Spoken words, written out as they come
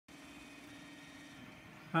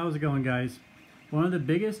How's it going, guys? One of the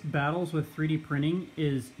biggest battles with 3D printing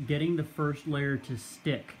is getting the first layer to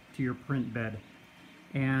stick to your print bed.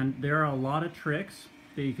 And there are a lot of tricks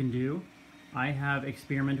that you can do. I have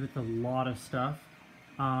experimented with a lot of stuff,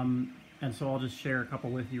 and so I'll just share a couple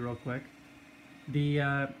with you real quick.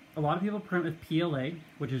 A lot of people print with PLA,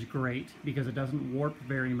 which is great because it doesn't warp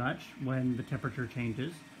very much when the temperature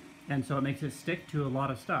changes, and so it makes it stick to a lot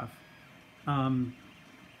of stuff.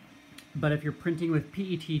 But if you're printing with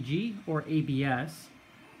PETG or ABS,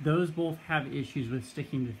 those both have issues with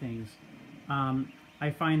sticking to things. I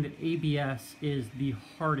find that ABS is the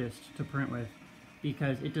hardest to print with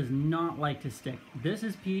because it does not like to stick. This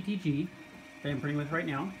is PETG that I'm printing with right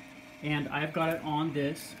now, and I've got it on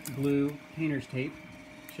this blue painter's tape.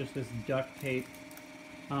 It's just this duct tape,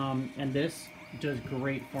 and this does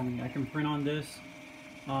great for me. I can print on this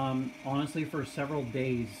honestly for several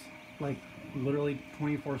days, like literally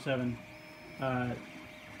 24/7,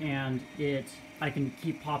 and I can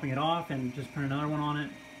keep popping it off and just print another one on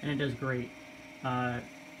it, and it does great.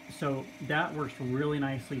 So that works really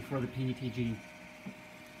nicely for the PETG.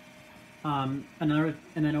 And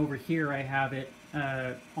then over here I have it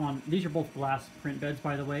on, these are both glass print beds,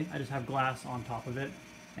 by the way. I just have glass on top of it,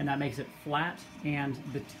 and that makes it flat, and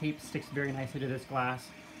the tape sticks very nicely to this glass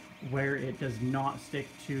where it does not stick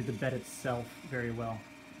to the bed itself very well.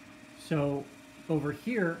 So over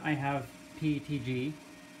here I have PETG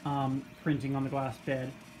printing on the glass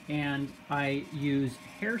bed, and I use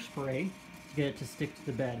hairspray to get it to stick to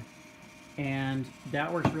the bed, and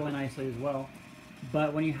that works really nicely as well.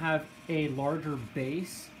 But when you have a larger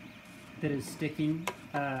base that is sticking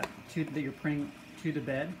that you're printing to the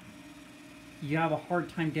bed, you have a hard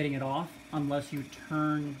time getting it off unless you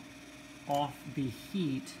turn off the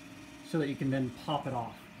heat so that you can then pop it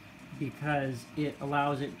off, because it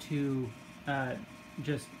allows it to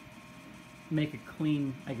just make a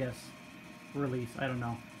clean, I guess, release. I don't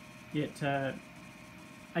know.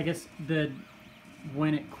 I guess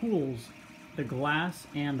when it cools, the glass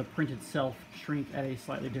and the print itself shrink at a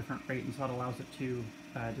slightly different rate, and so it allows it to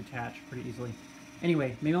detach pretty easily.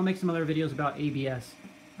 Anyway, maybe I'll make some other videos about ABS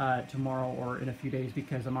tomorrow or in a few days,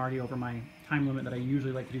 because I'm already over my time limit that I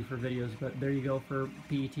usually like to do for videos, but there you go for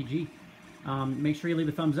PETG. Make sure you leave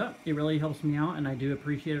a thumbs up. It really helps me out, and I do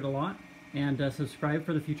appreciate it a lot. And subscribe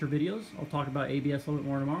for the future videos. I'll talk about ABS a little bit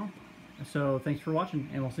more tomorrow. So thanks for watching,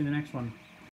 and we'll see you in the next one.